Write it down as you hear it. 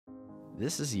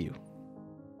This is you.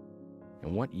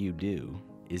 And what you do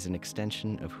is an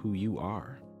extension of who you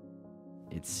are.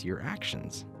 It's your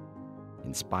actions,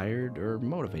 inspired or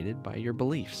motivated by your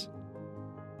beliefs.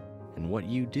 And what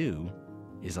you do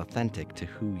is authentic to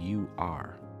who you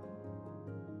are.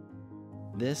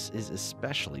 This is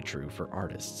especially true for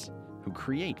artists who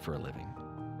create for a living,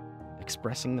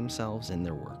 expressing themselves in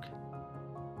their work,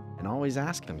 and always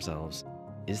ask themselves,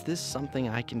 is this something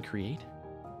I can create?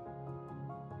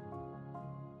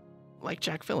 Like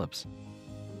Jack Phillips,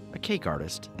 a cake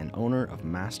artist and owner of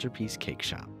Masterpiece Cake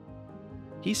Shop.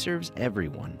 He serves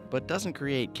everyone, but doesn't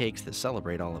create cakes that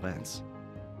celebrate all events,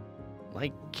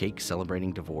 like cakes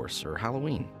celebrating divorce or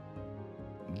Halloween.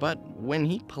 But when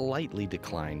he politely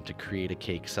declined to create a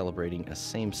cake celebrating a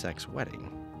same-sex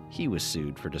wedding, he was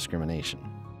sued for discrimination.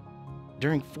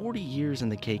 During 40 years in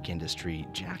the cake industry,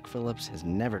 Jack Phillips has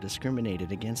never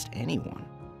discriminated against anyone.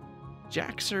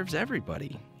 Jack serves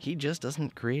everybody, he just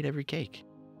doesn't create every cake.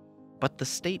 But the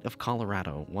state of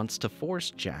Colorado wants to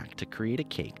force Jack to create a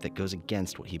cake that goes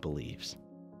against what he believes.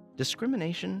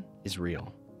 Discrimination is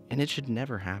real, and it should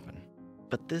never happen.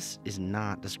 But this is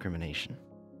not discrimination.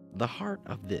 The heart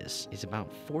of this is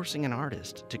about forcing an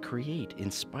artist to create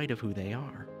in spite of who they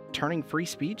are, turning free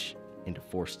speech into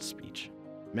forced speech.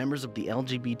 Members of the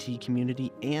LGBT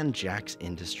community and Jack's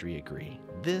industry agree.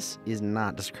 This is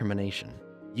not discrimination.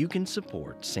 You can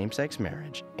support same-sex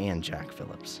marriage and Jack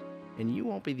Phillips, and you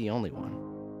won't be the only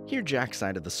one. Hear Jack's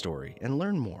side of the story and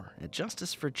learn more at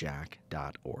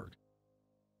justiceforjack.org.